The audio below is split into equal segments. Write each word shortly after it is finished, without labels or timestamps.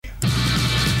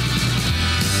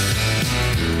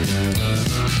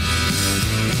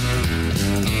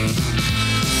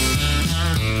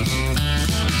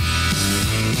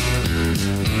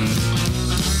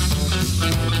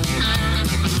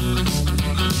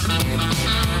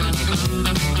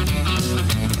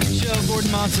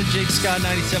Johnson, Jake Scott,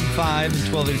 97.5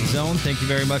 and 1280 Zone. Thank you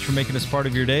very much for making us part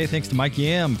of your day. Thanks to Mike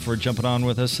Yam for jumping on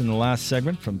with us in the last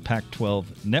segment from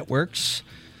Pac-12 Networks.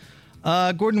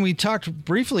 Gordon, we talked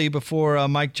briefly before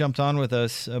Mike jumped on with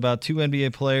us about two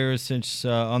NBA players since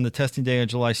on the testing day on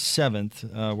July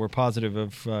 7th were positive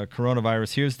of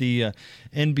coronavirus. Here's the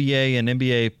NBA and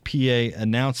NBA PA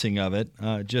announcing of it,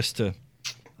 just to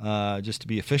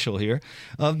be official here.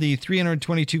 Of the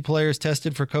 322 players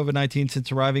tested for COVID-19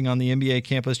 since arriving on the NBA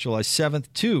campus July 7th,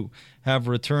 2 have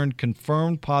returned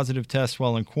confirmed positive tests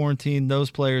while in quarantine. Those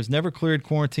players never cleared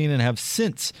quarantine and have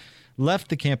since left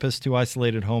the campus to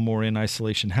isolate at home or in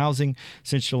isolation housing.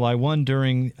 Since July 1,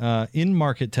 during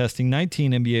in-market testing,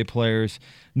 19 NBA players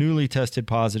newly tested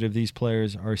positive. These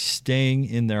players are staying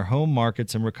in their home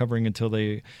markets and recovering until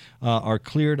they are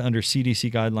cleared under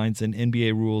CDC guidelines and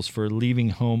NBA rules for leaving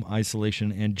home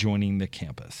isolation and joining the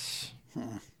campus.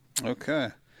 Okay.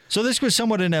 So this was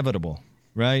somewhat inevitable,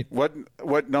 right?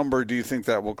 What number do you think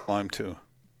that will climb to?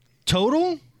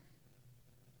 Total?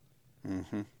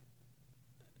 Mm-hmm.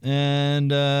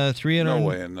 And 300. No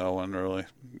way in knowing, really.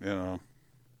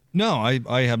 No,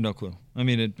 I have no clue. I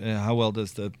mean, how well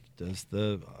does the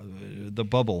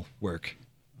bubble work?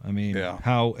 I mean,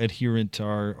 how adherent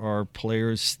are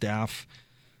players, staff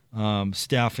at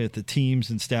the teams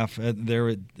and staff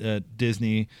there at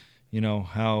Disney?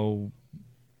 How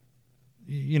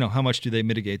much do they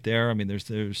mitigate there? I mean,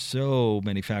 there's so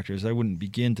many factors. I wouldn't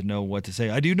begin to know what to say.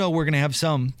 I do know we're going to have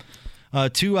some.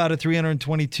 2 out of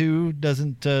 322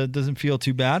 doesn't feel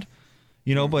too bad,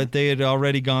 but they had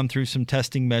already gone through some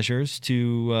testing measures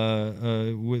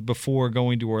before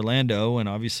going to Orlando, and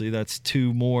obviously that's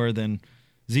 2 more than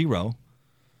 0.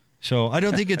 So I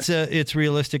don't think it's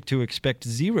realistic to expect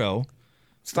 0.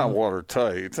 It's not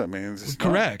watertight. I mean, it's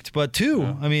correct, but 2.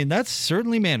 Yeah. I mean, that's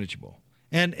certainly manageable,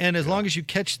 and as long as you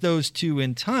catch those 2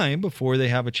 in time before they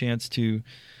have a chance to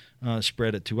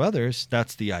spread it to others,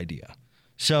 that's the idea.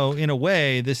 So in a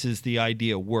way, this is the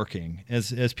idea working.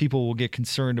 As people will get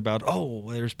concerned about,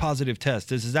 there's positive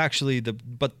tests. This is actually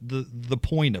the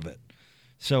point of it.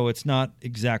 So it's not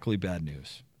exactly bad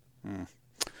news.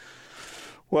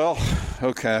 Well,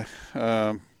 okay.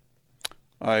 There's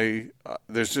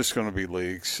just going to be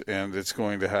leaks, and it's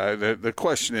going to have. The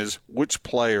question is, which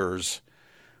players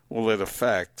will it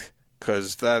affect?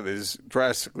 Because that is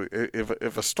drastically.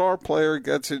 If a star player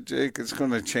gets it, Jake, it's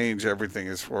going to change everything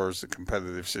as far as the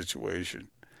competitive situation.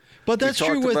 But that's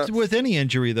true with any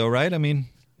injury, though, right? I mean,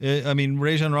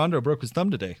 Rajon Rondo broke his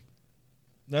thumb today.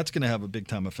 That's going to have a big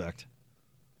time effect,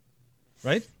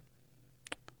 right?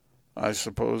 I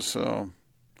suppose so.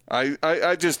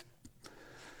 I just.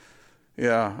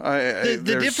 Yeah,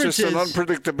 there's just an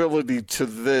unpredictability to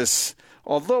this.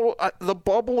 Although the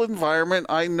bubble environment,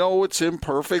 I know it's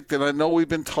imperfect, and I know we've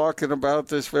been talking about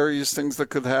this, various things that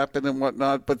could happen and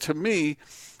whatnot, but to me,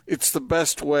 it's the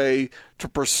best way to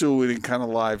pursue any kind of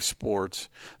live sports.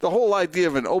 The whole idea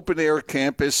of an open-air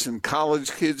campus and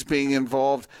college kids being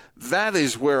involved, that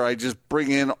is where I just bring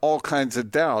in all kinds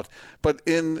of doubt. But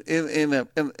in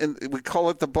we call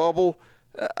it the bubble,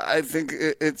 I think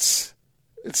it's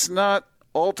not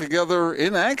altogether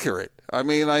inaccurate. I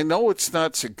mean, I know it's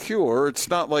not secure. It's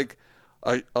not like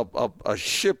a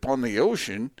ship on the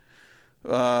ocean,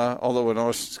 although in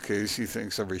Austin's case, he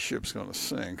thinks every ship's going to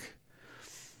sink,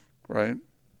 right?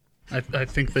 I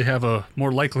think they have a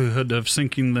more likelihood of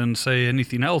sinking than, say,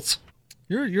 anything else.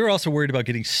 You're also worried about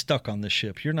getting stuck on the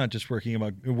ship. You're not just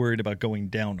worried about going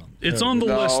down on it. It's on the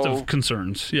list of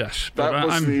concerns, yes. But that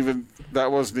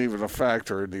wasn't even a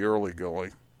factor in the early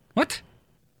going. What?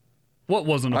 What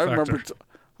wasn't a factor? I remember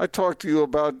I talked to you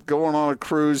about going on a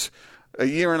cruise a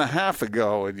year and a half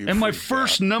ago, and my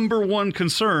first number one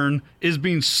concern is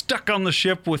being stuck on the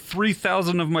ship with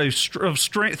 3,000 of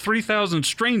 3,000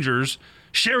 strangers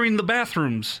sharing the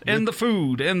bathrooms and the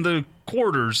food and the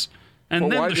quarters,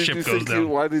 and then the ship goes down.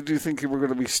 Why did you think you were going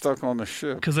to be stuck on the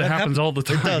ship? Because it happens all the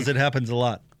time. It does. It happens a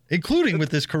lot. Including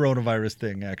with this coronavirus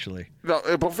thing, actually. No,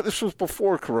 this was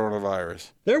before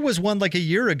coronavirus. There was one like a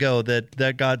year ago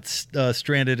that got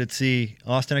stranded at sea.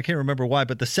 Austin, I can't remember why,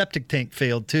 but the septic tank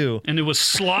failed too. And it was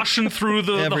sloshing through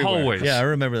the hallways. Yeah, I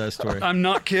remember that story. I'm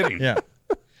not kidding. Yeah.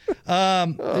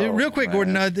 Real quick,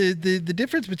 Gordon, the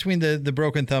difference between the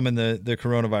broken thumb and the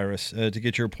coronavirus, to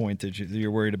get your point that you're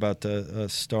worried about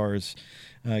stars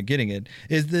getting it,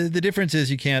 is the difference is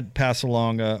you can't pass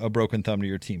along a broken thumb to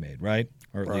your teammate, right?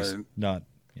 Or at least not,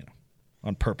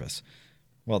 on purpose.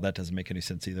 Well, that doesn't make any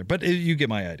sense either. But you get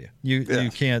my idea. You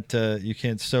can't.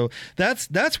 So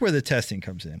that's where the testing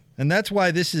comes in, and that's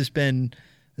why this has been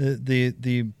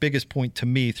the biggest point to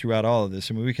me throughout all of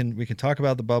this. I mean, we can talk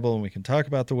about the bubble and we can talk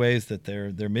about the ways that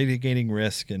they're mitigating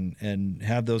risk and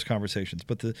have those conversations.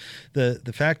 But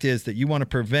the fact is that you want to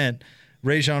prevent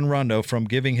Rajon Rondo from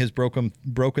giving his broken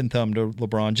thumb to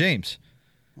LeBron James.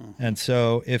 And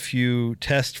so if you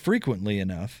test frequently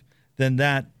enough, then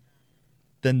that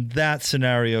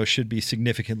scenario should be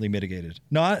significantly mitigated.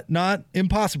 Not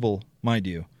impossible, mind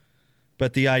you,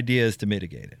 but the idea is to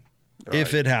mitigate it. Right.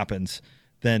 If it happens,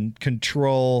 then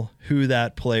control who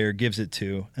that player gives it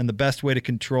to. And the best way to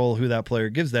control who that player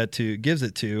gives it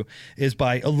to is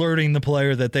by alerting the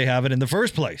player that they have it in the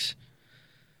first place.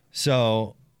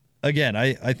 So again,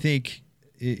 I think,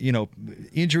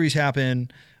 injuries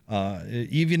happen.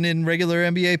 Even in regular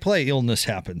NBA play, illness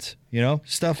happens.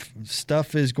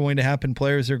 Stuff is going to happen.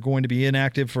 Players are going to be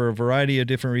inactive for a variety of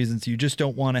different reasons. You just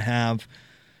don't want to have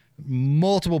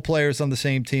multiple players on the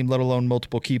same team, let alone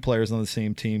multiple key players on the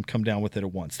same team, come down with it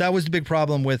at once. That was the big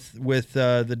problem with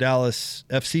the Dallas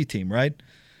FC team, right?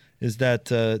 Is that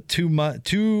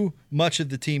too much of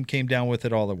the team came down with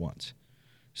it all at once.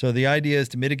 So the idea is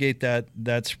to mitigate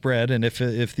that spread, and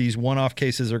if these one-off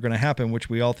cases are going to happen, which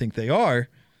we all think they are,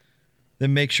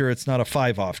 then make sure it's not a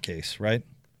 5-off case, right?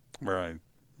 Right.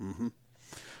 Mm-hmm.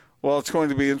 Well, it's going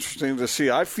to be interesting to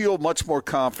see. I feel much more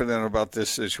confident about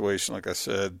this situation, like I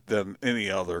said, than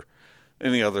any other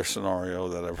scenario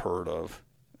that I've heard of.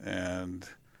 And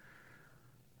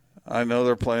I know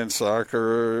they're playing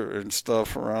soccer and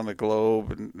stuff around the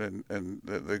globe, and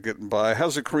they're getting by.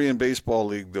 How's the Korean Baseball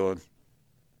League doing?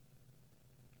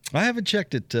 I haven't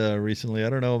checked it recently. I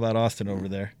don't know about Austin over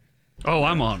there. Oh,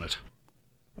 I'm on it.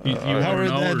 How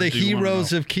are the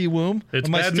heroes of Kiwoom?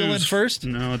 Am I still in first?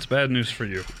 No, it's bad news for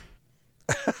you.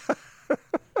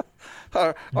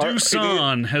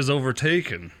 Doosan has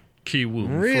overtaken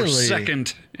Kiwoom for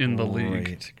second in the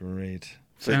league. Great.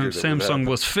 Samsung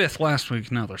was fifth last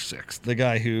week. Now they're sixth. The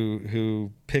guy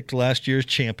who picked last year's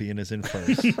champion is in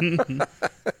first.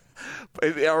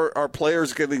 Are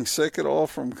players getting sick at all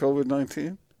from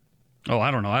COVID-19? Oh,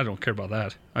 I don't know. I don't care about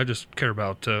that. I just care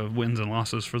about wins and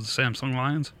losses for the Samsung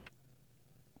Lions.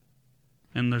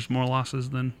 And there's more losses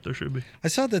than there should be. I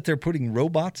saw that they're putting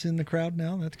robots in the crowd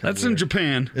now. That's in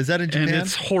Japan. Is that in Japan? And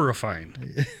it's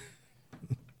horrifying.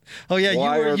 Oh yeah,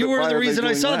 you were the reason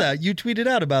I saw that. You tweeted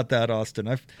out about that,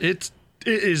 Austin. It's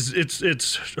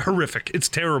horrific. It's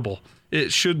terrible.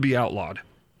 It should be outlawed.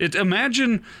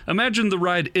 Imagine the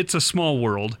ride It's a Small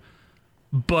World,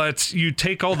 but you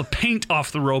take all the paint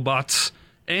off the robots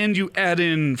and you add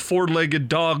in four-legged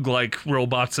dog-like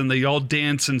robots, and they all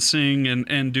dance and sing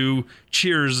and do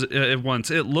cheers at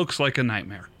once. It looks like a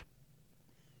nightmare.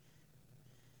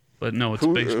 But no, it's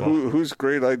baseball. Whose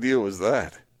great idea was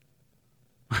that?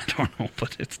 I don't know,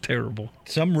 but it's terrible.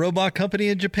 Some robot company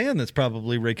in Japan that's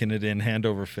probably raking it in hand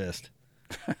over fist.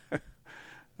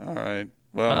 All right.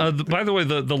 Well, by the way,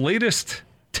 the latest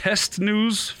test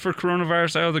news for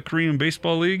coronavirus out of the Korean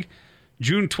Baseball League,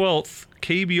 June 12th,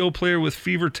 KBO player with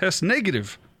fever tests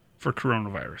negative for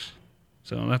coronavirus.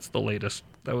 So that's the latest.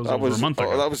 That was over a month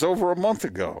ago. That was over a month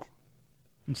ago.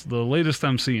 It's the latest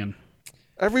I'm seeing.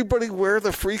 Everybody wear the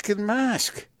freaking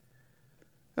mask.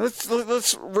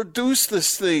 Let's reduce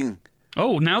this thing.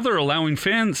 Oh, now they're allowing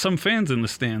some fans in the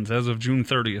stands as of June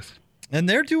 30th. And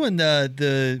they're doing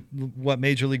the what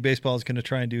Major League Baseball is going to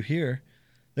try and do here.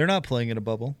 They're not playing in a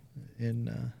bubble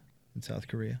in South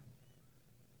Korea.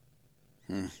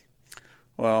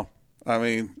 Well, I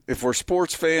mean, if we're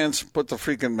sports fans, put the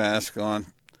freaking mask on.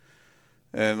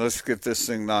 And let's get this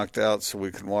thing knocked out so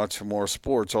we can watch some more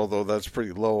sports, although that's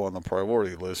pretty low on the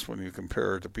priority list when you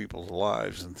compare it to people's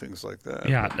lives and things like that.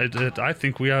 Yeah, I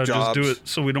think we ought to just do it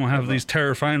so we don't have these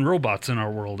terrifying robots in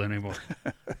our world anymore.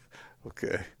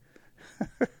 Okay.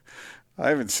 I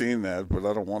haven't seen that, but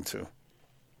I don't want to.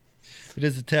 It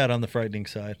is a tad on the frightening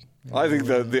side. I think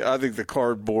the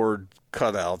cardboard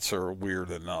cutouts are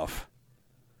weird enough.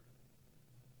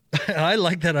 I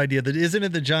like that idea. Isn't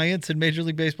it the Giants in Major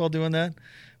League Baseball doing that?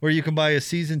 Where you can buy a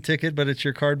season ticket, but it's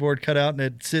your cardboard cutout and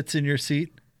it sits in your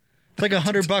seat? It's like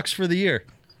 $100 for the year.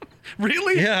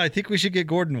 Really? Yeah, I think we should get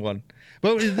Gordon one.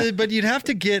 But you'd have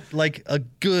to get like a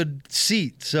good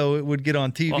seat so it would get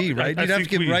on TV, right? You'd have to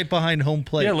get right behind home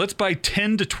plate. Yeah, let's buy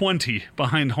 10 to 20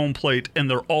 behind home plate, and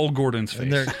they're all Gordon's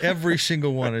face. And every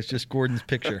single one is just Gordon's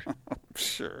picture.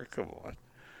 Sure, come on.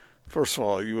 First of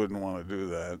all, you wouldn't want to do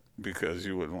that because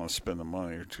you wouldn't want to spend the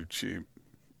money. You're too cheap.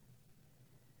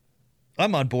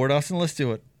 I'm on board, Austin. Let's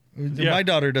do it. My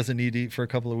daughter doesn't need to eat for a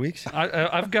couple of weeks.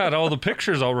 I've got all the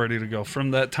pictures all ready to go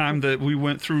from that time that we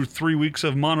went through 3 weeks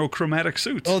of monochromatic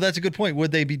suits. Oh, that's a good point.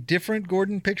 Would they be different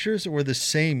Gordon pictures or the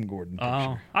same Gordon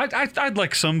picture? I'd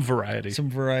like some variety. Some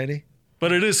variety?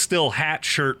 But it is still hat,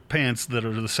 shirt, pants that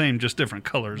are the same, just different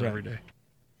colors every day.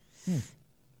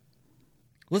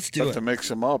 Let's do it. To mix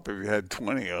them up, if you had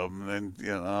 20 of them,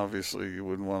 then obviously you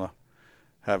wouldn't want to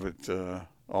have it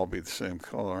all be the same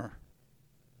color.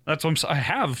 That's what I'm saying. I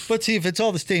have. But see, if it's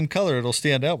all the same color, it'll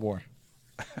stand out more.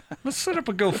 Let's set up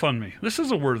a GoFundMe. This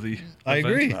is a worthy I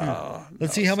event. agree.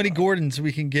 Let's see how many Gordons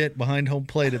we can get behind home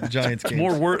plate at the Giants game.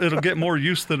 It'll get more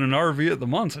use than an RV at the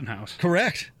Monson house.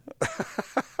 Correct.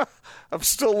 I'm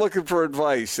still looking for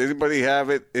advice. Anybody have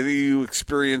it? Any of you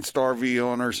experienced RV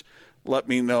owners, let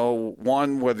me know,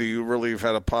 one, whether you really have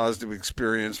had a positive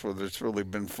experience, whether it's really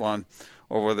been fun,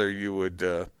 or whether you would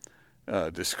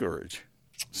discourage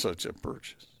such a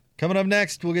purchase. Coming up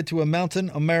next, we'll get to a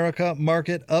Mountain America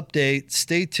Market update.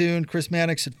 Stay tuned. Chris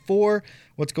Mannix at 4.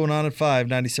 What's going on at 5?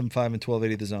 97.5 and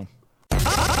 1280 The Zone.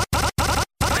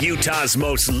 Utah's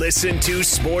most listened to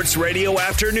sports radio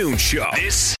afternoon show.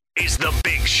 This is The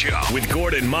Big Show with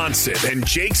Gordon Monson and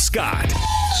Jake Scott.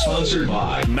 Sponsored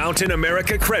by Mountain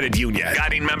America Credit Union,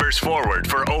 guiding members forward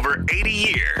for over 80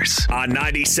 years. On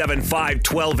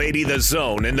 97.5 1280 The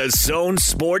Zone and the Zone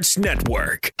Sports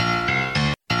Network.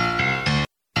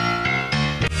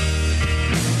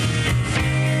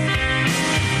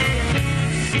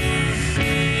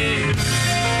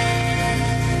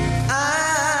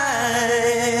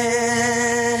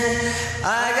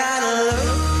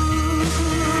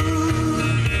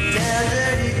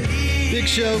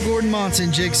 Show, Gordon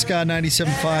Monson, Jake Scott,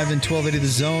 97.5 and 1280 The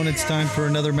Zone. It's time for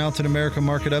another Mountain America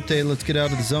Market update. Let's get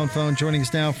out of the Zone phone. Joining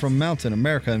us now from Mountain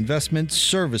America Investment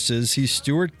Services, he's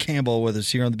Stewart Campbell with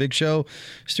us here on The Big Show.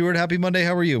 Stewart, happy Monday.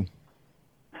 How are you?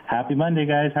 Happy Monday,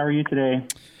 guys. How are you today?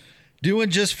 Doing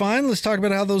just fine. Let's talk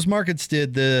about how those markets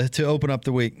did to open up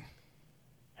the week.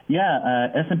 Yeah,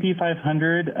 S&P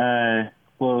 500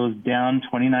 closed down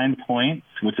 29 points,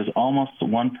 which is almost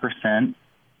 1%.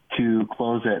 To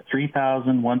close at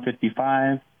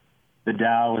 3,155. The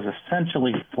Dow was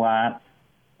essentially flat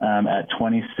at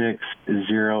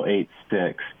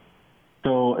 26,086.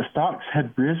 So stocks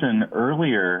had risen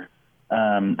earlier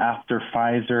after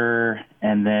Pfizer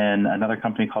and then another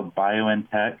company called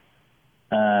BioNTech.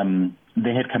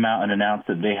 They had come out and announced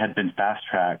that they had been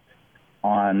fast-tracked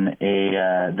on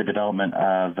the development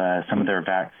of some of their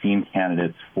vaccine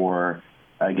candidates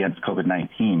against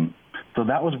COVID-19. So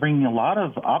that was bringing a lot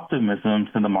of optimism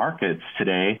to the markets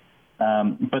today.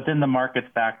 But then the markets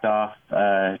backed off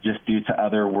just due to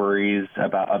other worries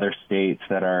about other states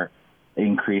that are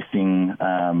seeing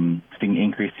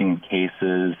increasing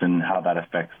cases and how that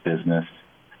affects business.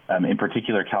 In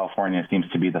particular, California seems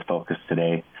to be the focus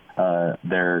today.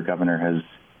 Their governor has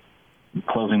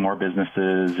closing more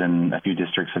businesses, and a few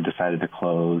districts have decided to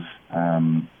close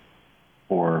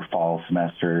for fall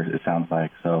semester, it sounds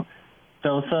like. So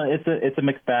it's a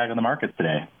mixed bag on the market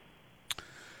today.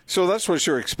 So that's what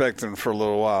you're expecting for a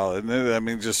little while, isn't it? I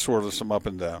mean, just sort of some up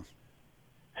and down.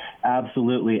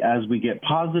 Absolutely. As we get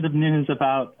positive news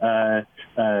about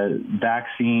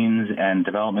vaccines and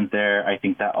development there, I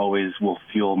think that always will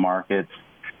fuel markets.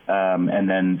 And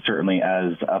then certainly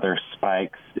as other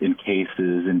spikes in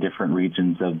cases in different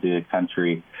regions of the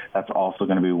country, that's also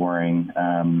going to be worrying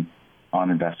on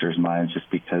investors' minds, just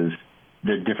because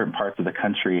the different parts of the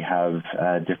country have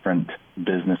different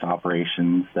business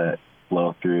operations that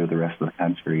flow through the rest of the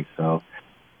country. So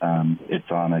it's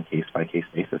on a case-by-case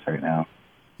basis right now.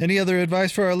 Any other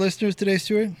advice for our listeners today,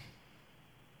 Stewart?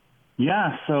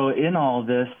 Yeah, so in all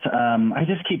this, I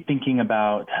just keep thinking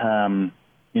about,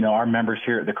 our members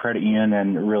here at the credit union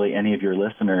and really any of your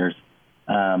listeners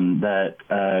that,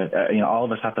 all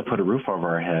of us have to put a roof over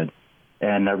our head.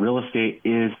 And real estate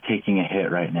is taking a hit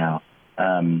right now.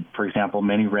 For example,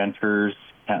 many renters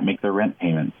can't make their rent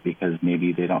payments because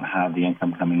maybe they don't have the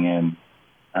income coming in.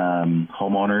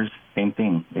 Homeowners, same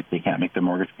thing. If they can't make their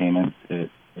mortgage payments, it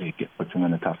puts them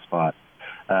in a tough spot.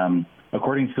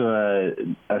 According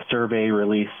to a survey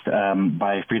released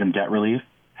by Freedom Debt Relief,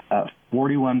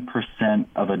 41%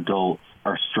 of adults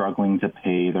are struggling to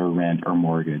pay their rent or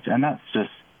mortgage, and that's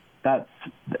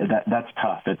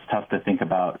tough. It's tough to think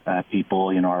about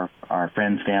people, our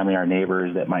friends, family, our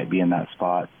neighbors that might be in that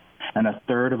spot. And a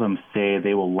third of them say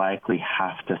they will likely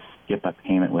have to skip a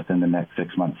payment within the next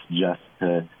 6 months just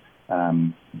to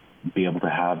be able to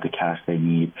have the cash they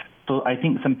need. So I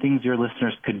think some things your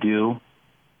listeners could do,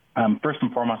 first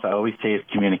and foremost, I always say is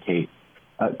communicate.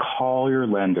 Call your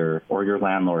lender or your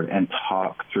landlord and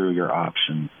talk through your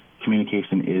options.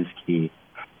 Communication is key.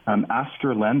 ask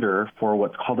your lender for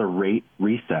what's called a rate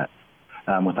reset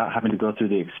without having to go through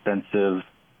the expensive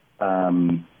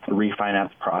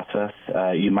refinance process.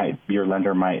 Your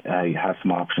lender might have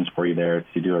some options for you there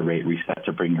to do a rate reset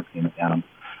to bring your payment down.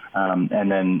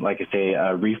 And then, like I say,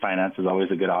 refinance is always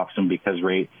a good option because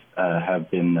rates have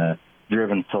been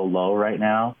driven so low right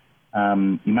now.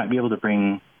 You might be able to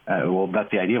bring,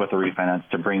 that's the idea with the refinance,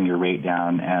 to bring your rate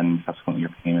down and subsequently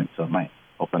your payment, so it might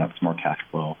open up some more cash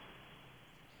flow.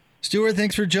 Stewart,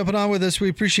 thanks for jumping on with us. We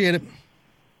appreciate it.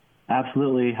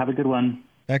 Absolutely. Have a good one.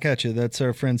 Back at you. That's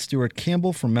our friend Stewart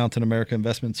Campbell from Mountain America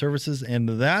Investment Services, and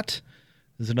that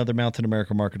is another Mountain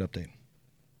America Market Update.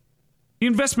 The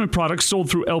investment products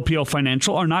sold through LPL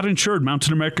Financial are not insured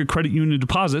Mountain America Credit Union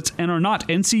deposits and are not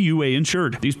NCUA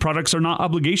insured. These products are not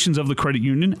obligations of the credit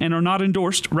union and are not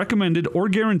endorsed, recommended, or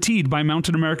guaranteed by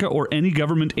Mountain America or any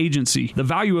government agency. The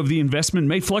value of the investment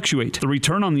may fluctuate. The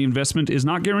return on the investment is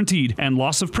not guaranteed, and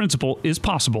loss of principal is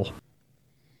possible.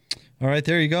 All right,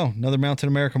 there you go. Another Mountain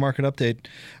America Market Update.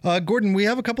 Gordon, we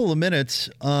have a couple of minutes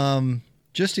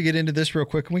just to get into this real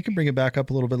quick, and we can bring it back up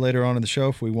a little bit later on in the show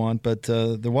if we want, but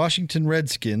the Washington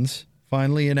Redskins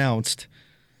finally announced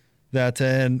that,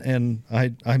 and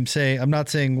I'm not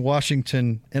saying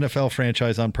Washington NFL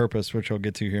franchise on purpose, which I'll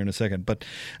get to here in a second, but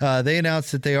they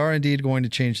announced that they are indeed going to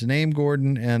change the name,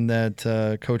 Gordon, and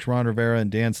that Coach Ron Rivera and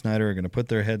Dan Snyder are going to put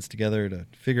their heads together to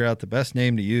figure out the best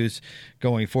name to use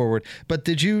going forward. But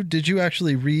did you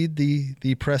actually read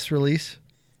the press release?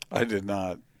 I did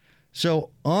not. So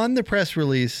on the press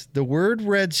release, the word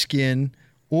Redskin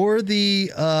or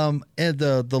the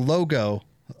logo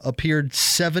appeared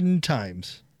 7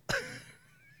 times,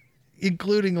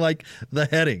 including like the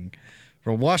heading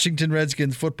from Washington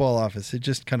Redskins football office. It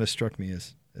just kind of struck me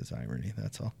as irony.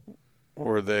 That's all.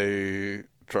 Were they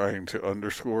trying to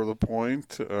underscore the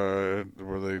point?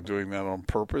 Were they doing that on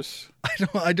purpose?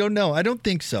 I don't know. I don't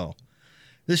think so.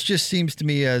 This just seems to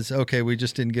me as, okay, we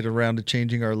just didn't get around to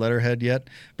changing our letterhead yet.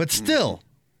 But still,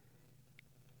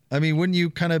 I mean, wouldn't you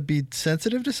kind of be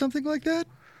sensitive to something like that?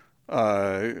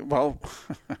 Well,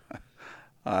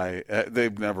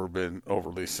 they've never been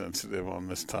overly sensitive on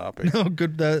this topic. No,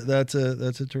 good. That's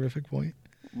a terrific point.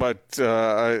 But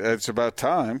it's about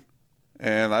time,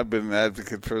 and I've been an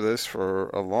advocate for this for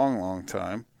a long, long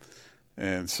time,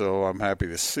 and so I'm happy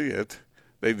to see it.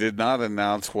 They did not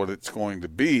announce what it's going to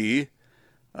be.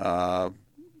 I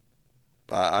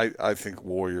think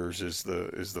Warriors is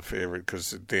the favorite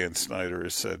because Dan Snyder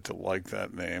is said to like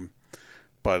that name,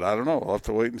 but I don't know. We'll have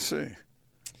to wait and see.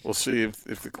 We'll see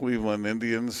if the Cleveland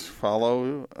Indians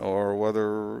follow or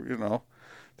whether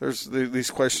these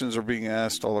questions are being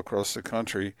asked all across the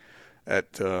country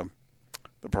at the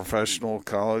professional,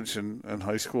 college, and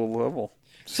high school level.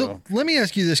 So let me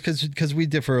ask you this because we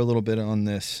differ a little bit on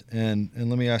this, and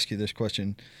let me ask you this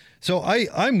question. So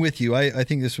I'm with you. I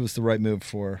think this was the right move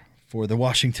for the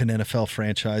Washington NFL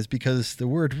franchise because the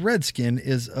word Redskin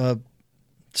is a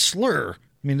slur.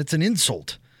 I mean, it's an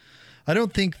insult. I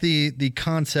don't think the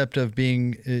concept of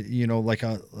being, like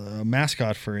a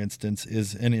mascot, for instance,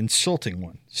 is an insulting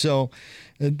one. So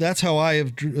that's how I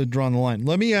have drawn the line.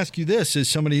 Let me ask you this, as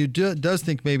somebody who does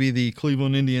think maybe the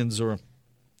Cleveland Indians or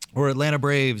Atlanta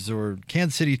Braves or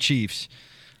Kansas City Chiefs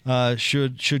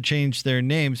should change their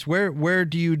names. Where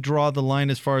do you draw the line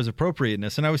as far as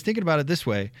appropriateness? And I was thinking about it this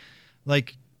way,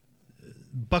 like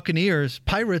Buccaneers,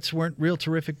 Pirates weren't real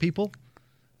terrific people,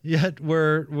 yet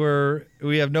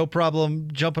we have no problem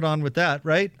jumping on with that,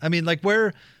 right? I mean, like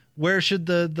where should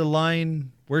the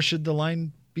line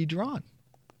be drawn?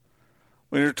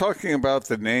 When you're talking about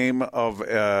the name of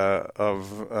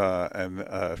a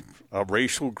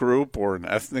racial group or an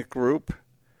ethnic group,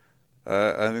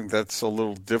 I think that's a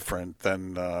little different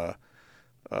than,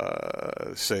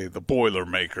 say, the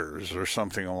Boilermakers or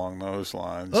something along those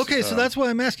lines. Okay, so that's why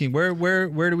I'm asking. Where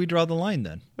do we draw the line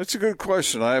then? That's a good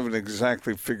question. I haven't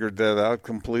exactly figured that out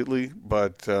completely,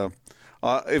 but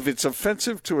if it's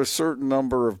offensive to a certain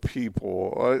number of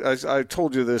people, I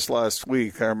told you this last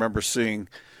week. I remember seeing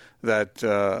that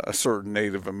a certain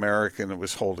Native American that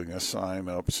was holding a sign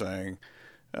up saying,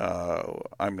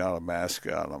 "I'm not a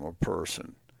mascot, I'm a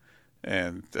person."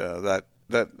 And that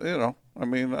I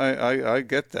mean, I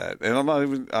get that, and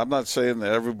I'm not saying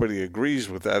that everybody agrees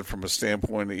with that from a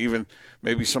standpoint of even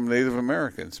maybe some Native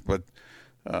Americans, but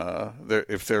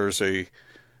if there's a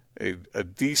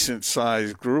decent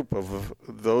sized group of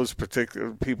those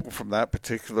particular people from that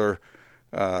particular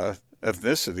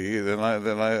ethnicity, then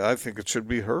I think it should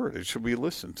be heard. It should be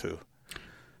listened to.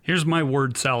 Here's my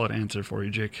word salad answer for you,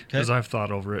 Jake, because I've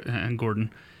thought over it, and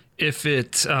Gordon. If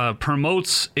it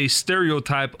promotes a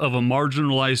stereotype of a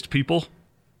marginalized people,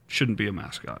 shouldn't be a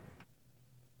mascot.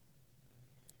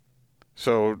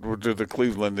 So do the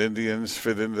Cleveland Indians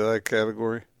fit into that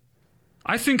category?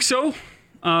 I think so.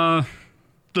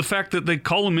 The fact that they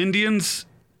call them Indians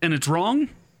and it's wrong.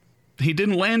 He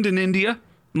didn't land in India,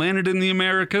 landed in the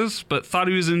Americas, but thought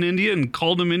he was in India and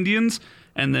called them Indians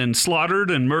and then slaughtered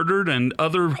and murdered and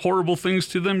other horrible things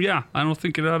to them. Yeah, I don't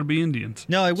think it ought to be Indians.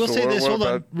 No, I will say this. Hold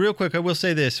on real quick. I will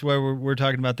say this while we're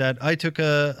talking about that. I took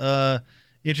the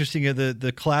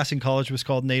class in college was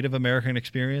called Native American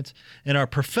Experience, and our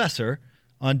professor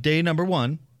on day number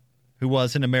 1, who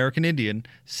was an American Indian,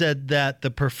 said that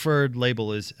the preferred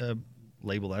label is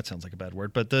label. That sounds like a bad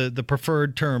word, but the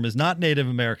preferred term is not Native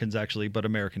Americans actually, but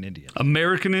American Indians.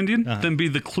 American Indian? Then be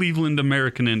the Cleveland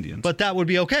American Indians. But that would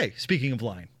be okay. Speaking of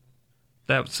lying,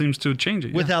 that seems to change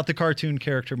it without the cartoon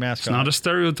character mascot. It's not a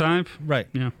stereotype, right?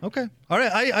 Yeah. Okay. All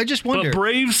right. I just wonder. But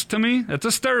Braves to me, that's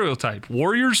a stereotype.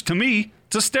 Warriors to me,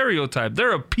 it's a stereotype.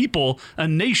 They're a people, a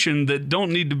nation that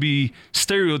don't need to be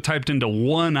stereotyped into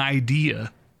one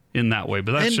idea in that way.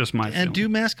 But that's just my feeling. And do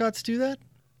mascots do that?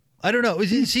 I don't know.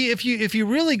 See, if you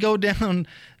really go down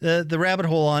the rabbit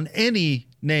hole on any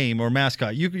name or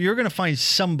mascot, you're going to find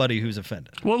somebody who's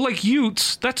offended. Well, like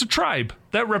Utes, that's a tribe.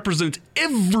 That represents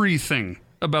everything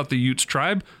about the Utes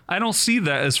tribe. I don't see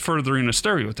that as furthering a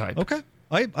stereotype. Okay.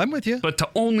 I'm with you. But to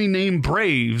only name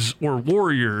Braves or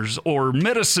Warriors or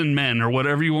Medicine Men or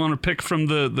whatever you want to pick from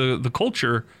the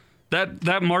culture,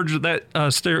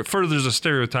 that furthers a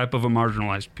stereotype of a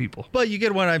marginalized people. But you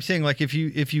get what I'm saying. Like if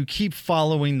you keep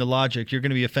following the logic, you're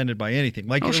going to be offended by anything.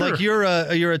 Like sure. Like you're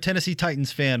a Tennessee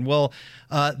Titans fan. Well,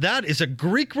 that is a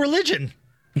Greek religion.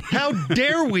 How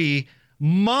dare we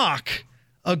mock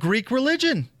a Greek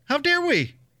religion? How dare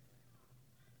we?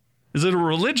 Is it a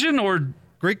religion or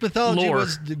Greek mythology lore?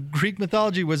 Greek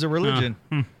mythology was a religion.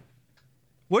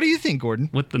 What do you think, Gordon?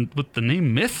 With the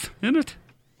name myth in it?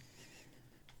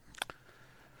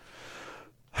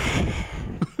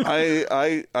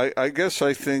 I guess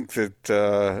I think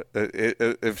that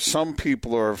if some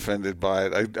people are offended by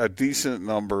it, a decent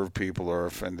number of people are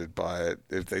offended by it.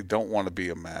 If they don't want to be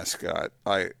a mascot,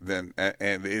 and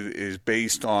it is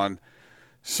based on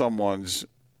someone's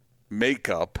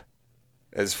makeup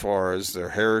as far as their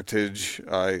heritage,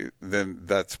 then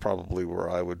that's probably where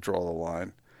I would draw the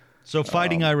line. So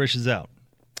Fighting Irish is out.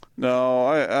 No,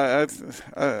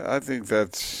 I think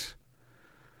that's.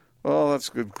 Well, that's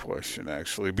a good question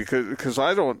actually, because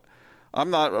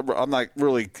I'm not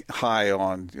really high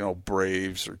on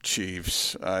Braves or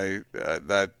Chiefs. I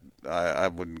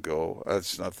wouldn't go.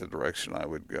 That's not the direction I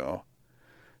would go.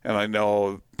 And I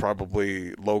know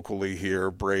probably locally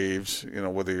here, Braves.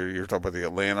 Whether you're talking about the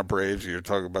Atlanta Braves or you're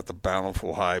talking about the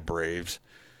Bountiful High Braves,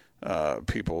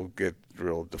 people get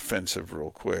real defensive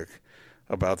real quick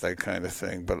about that kind of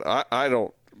thing. But I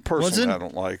don't. Personally, I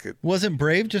don't like it. Wasn't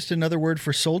brave just another word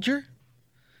for soldier?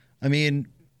 I mean,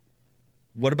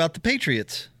 what about the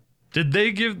Patriots?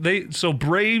 Did so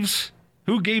Braves?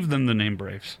 Who gave them the name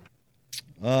Braves?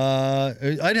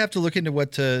 I'd have to look into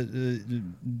what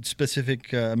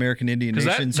specific American Indian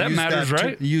nations that matters,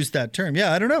 right? Use that term.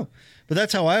 Yeah, I don't know, but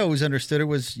that's how I always understood it.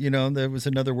 Was there was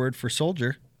another word for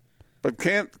soldier. But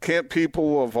can't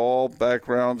people of all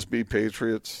backgrounds be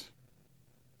patriots?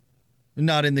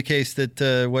 Not in the case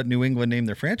that what New England named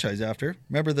their franchise after.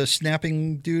 Remember the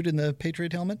snapping dude in the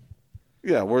Patriot helmet?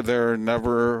 Yeah, were there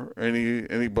never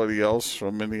anybody else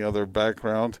from any other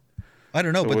background? I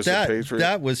don't know, but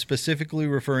that was specifically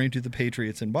referring to the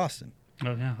Patriots in Boston.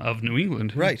 Oh yeah, of New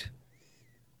England, right?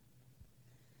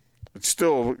 It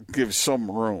still gives some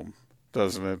room,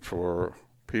 doesn't it, for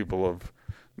people of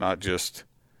not just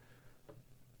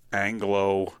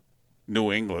Anglo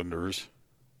New Englanders,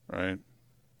 right?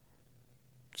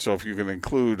 So if you can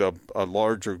include a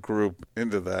larger group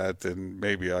into that, then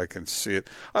maybe I can see it.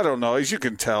 I don't know. As you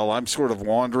can tell, I'm sort of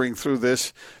wandering through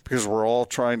this because we're all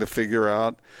trying to figure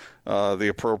out the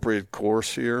appropriate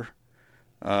course here.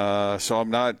 So I'm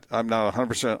not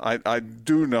 100%. I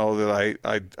do know that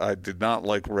I did not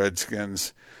like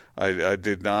Redskins. I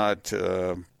did not.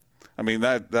 That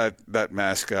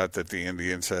mascot that the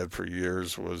Indians had for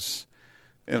years was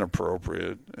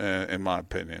inappropriate, in my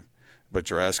opinion. But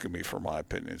you're asking me for my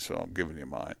opinion, so I'm giving you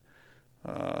mine.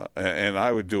 And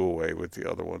I would do away with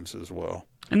the other ones as well.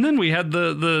 And then we had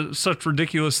the such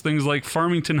ridiculous things like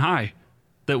Farmington High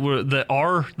that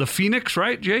are the Phoenix,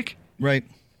 right, Jake? Right.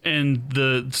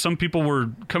 And some people were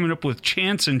coming up with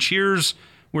chants and cheers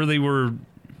where they were,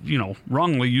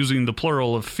 wrongly using the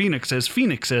plural of Phoenix as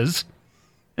Phoenixes.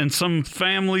 And some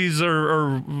families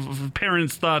or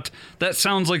parents thought that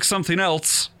sounds like something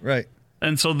else. Right.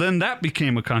 And so then that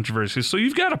became a controversy. So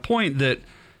you've got a point that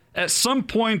at some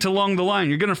point along the line,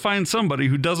 you're going to find somebody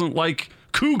who doesn't like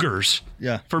Cougars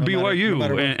for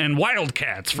BYU and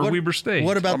Wildcats for Weber State.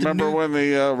 What about when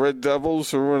the Red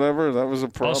Devils or whatever, that was a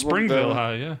problem? Springville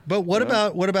High, yeah. But what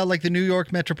about like the New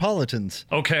York Metropolitans?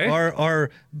 Okay.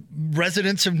 Are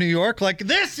residents of New York like,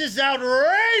 this is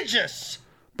outrageous?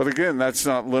 But again, that's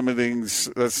not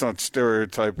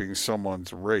stereotyping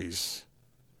someone's race.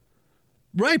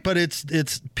 Right, but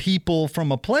it's people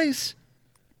from a place.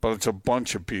 But it's a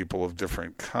bunch of people of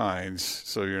different kinds,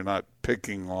 so you're not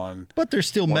picking on. But they're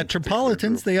still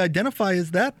metropolitans. They identify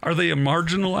as that. Are they a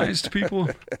marginalized people?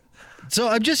 So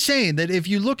I'm just saying that if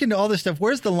you look into all this stuff,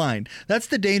 where's the line? That's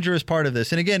the dangerous part of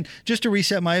this. And again, just to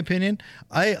reset my opinion,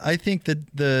 I think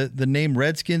that the name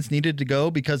Redskins needed to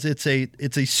go because it's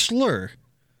a slur.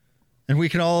 And we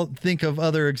can all think of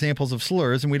other examples of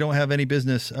slurs, and we don't have any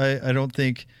business, I don't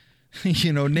think,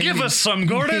 give us some,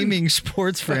 Gordon. Naming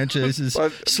sports franchises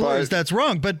slurs, that's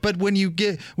wrong. But when you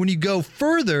go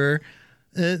further,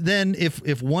 then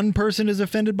if one person is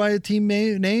offended by a team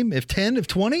name, if 10, if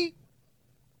 20,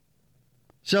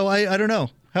 so I don't know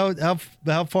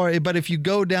how far. But if you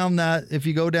go down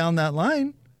that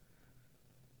line,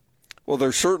 well,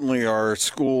 there certainly are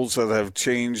schools that have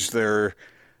changed the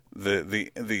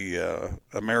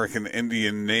American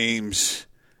Indian names.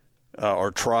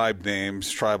 Or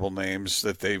tribal names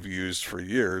that they've used for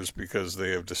years because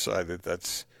they have decided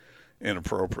that's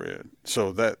inappropriate.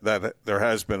 So that there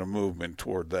has been a movement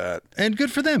toward that. And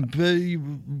good for them.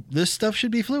 This stuff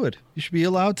should be fluid. You should be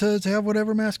allowed to have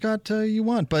whatever mascot you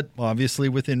want, but obviously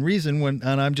within reason.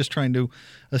 And I'm just trying to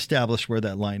establish where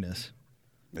that line is.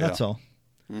 That's all.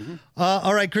 Mm-hmm.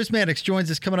 All right, Chris Mannix joins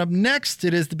us coming up next.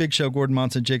 It is The Big Show. Gordon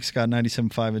Monson, Jake Scott, 97.5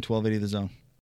 and 1280 The Zone.